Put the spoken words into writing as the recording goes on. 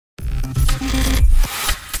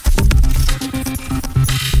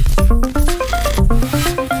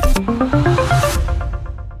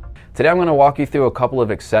Today I'm going to walk you through a couple of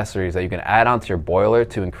accessories that you can add onto your boiler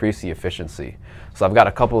to increase the efficiency. So I've got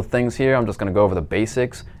a couple of things here. I'm just going to go over the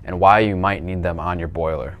basics and why you might need them on your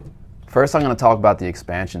boiler. First, I'm going to talk about the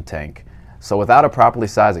expansion tank. So without a properly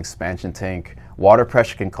sized expansion tank, water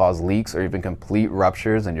pressure can cause leaks or even complete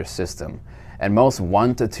ruptures in your system. And most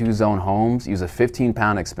 1 to 2 zone homes use a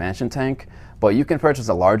 15-pound expansion tank, but you can purchase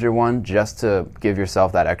a larger one just to give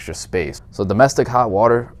yourself that extra space. So domestic hot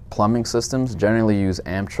water plumbing systems generally use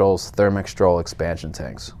Amtrol's Thermextrol expansion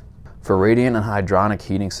tanks. For radiant and hydronic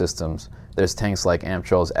heating systems, there's tanks like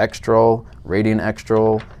Amtrol's Xtrol, Radiant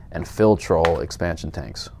Xtrol, and Filtrol expansion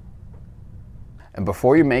tanks. And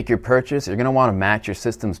before you make your purchase, you're going to want to match your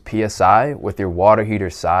system's PSI with your water heater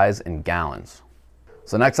size in gallons.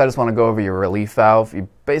 So next, I just want to go over your relief valve. You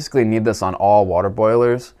basically need this on all water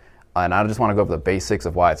boilers, and I just want to go over the basics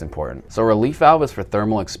of why it's important. So relief valve is for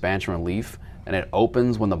thermal expansion relief, and it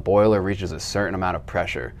opens when the boiler reaches a certain amount of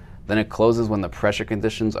pressure. Then it closes when the pressure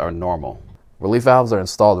conditions are normal. Relief valves are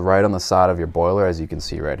installed right on the side of your boiler, as you can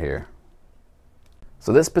see right here.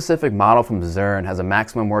 So this specific model from Zurn has a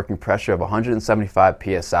maximum working pressure of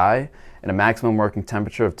 175 psi and a maximum working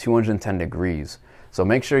temperature of 210 degrees. So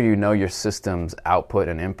make sure you know your system's output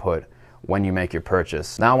and input when you make your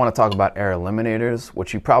purchase. Now I want to talk about air eliminators,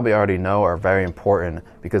 which you probably already know are very important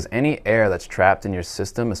because any air that's trapped in your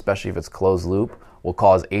system, especially if it's closed loop, will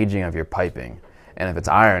cause aging of your piping. And if it's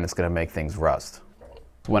iron, it's going to make things rust.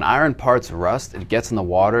 When iron parts rust, it gets in the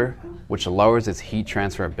water, which lowers its heat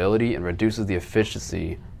transferability and reduces the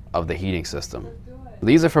efficiency of the heating system.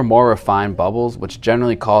 These are for more refined bubbles, which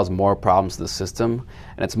generally cause more problems to the system,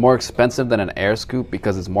 and it's more expensive than an air scoop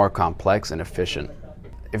because it's more complex and efficient.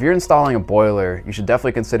 If you're installing a boiler, you should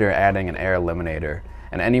definitely consider adding an air eliminator,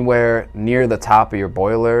 and anywhere near the top of your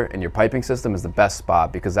boiler and your piping system is the best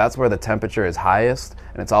spot because that's where the temperature is highest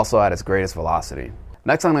and it's also at its greatest velocity.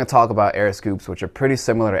 Next, I'm going to talk about air scoops, which are pretty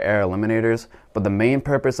similar to air eliminators, but the main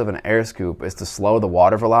purpose of an air scoop is to slow the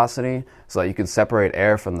water velocity so that you can separate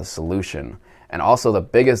air from the solution. And also the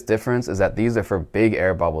biggest difference is that these are for big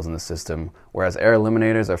air bubbles in the system, whereas air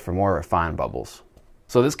eliminators are for more refined bubbles.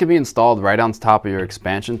 So this can be installed right on top of your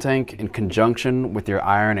expansion tank in conjunction with your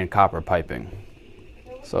iron and copper piping.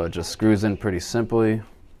 So it just screws in pretty simply,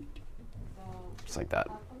 just like that.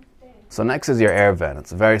 So next is your air vent.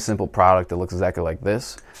 It's a very simple product that looks exactly like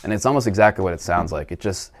this, and it's almost exactly what it sounds like. It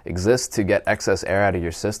just exists to get excess air out of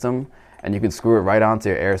your system, and you can screw it right onto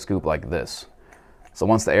your air scoop like this. So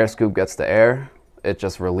once the air scoop gets the air, it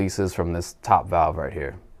just releases from this top valve right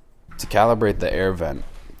here. To calibrate the air vent,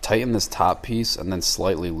 tighten this top piece and then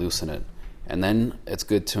slightly loosen it, and then it's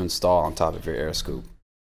good to install on top of your air scoop.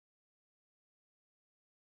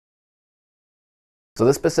 So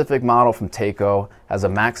this specific model from Taco has a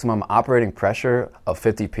maximum operating pressure of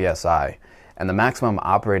 50 psi, and the maximum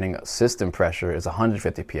operating system pressure is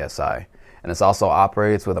 150 psi. And this also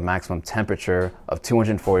operates with a maximum temperature of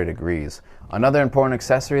 240 degrees. Another important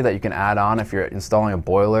accessory that you can add on if you're installing a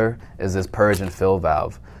boiler is this purge and fill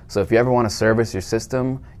valve. So if you ever want to service your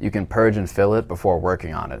system, you can purge and fill it before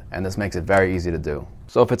working on it, and this makes it very easy to do.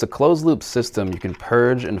 So if it's a closed loop system, you can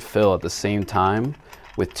purge and fill at the same time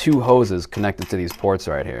with 2 hoses connected to these ports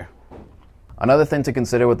right here. Another thing to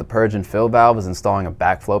consider with the purge and fill valve is installing a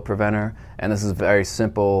backflow preventer, and this is very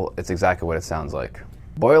simple. It's exactly what it sounds like.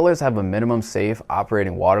 Boilers have a minimum safe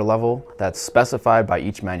operating water level that's specified by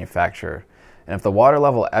each manufacturer. And if the water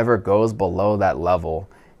level ever goes below that level,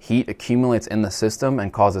 heat accumulates in the system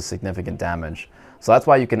and causes significant damage. So that's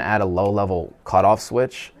why you can add a low-level cutoff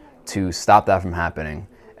switch to stop that from happening.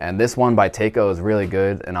 And this one by Taco is really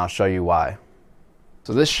good, and I'll show you why.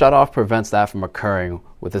 So this shutoff prevents that from occurring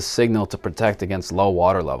with a signal to protect against low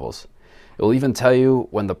water levels. It will even tell you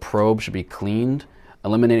when the probe should be cleaned,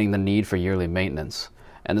 eliminating the need for yearly maintenance.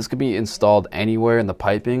 And this can be installed anywhere in the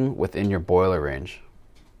piping within your boiler range.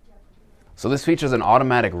 So this features an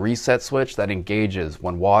automatic reset switch that engages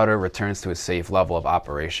when water returns to a safe level of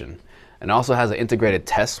operation. And also has an integrated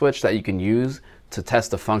test switch that you can use to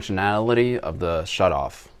test the functionality of the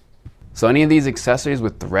shutoff. So any of these accessories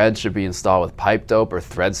with threads should be installed with pipe dope or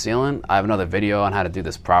thread sealant. I have another video on how to do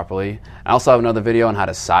this properly. I also have another video on how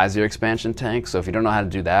to size your expansion tank, so if you don't know how to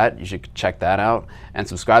do that, you should check that out. And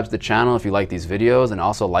subscribe to the channel if you like these videos, and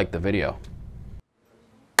also like the video.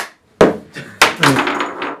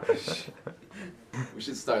 We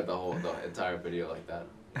should start the entire video like that.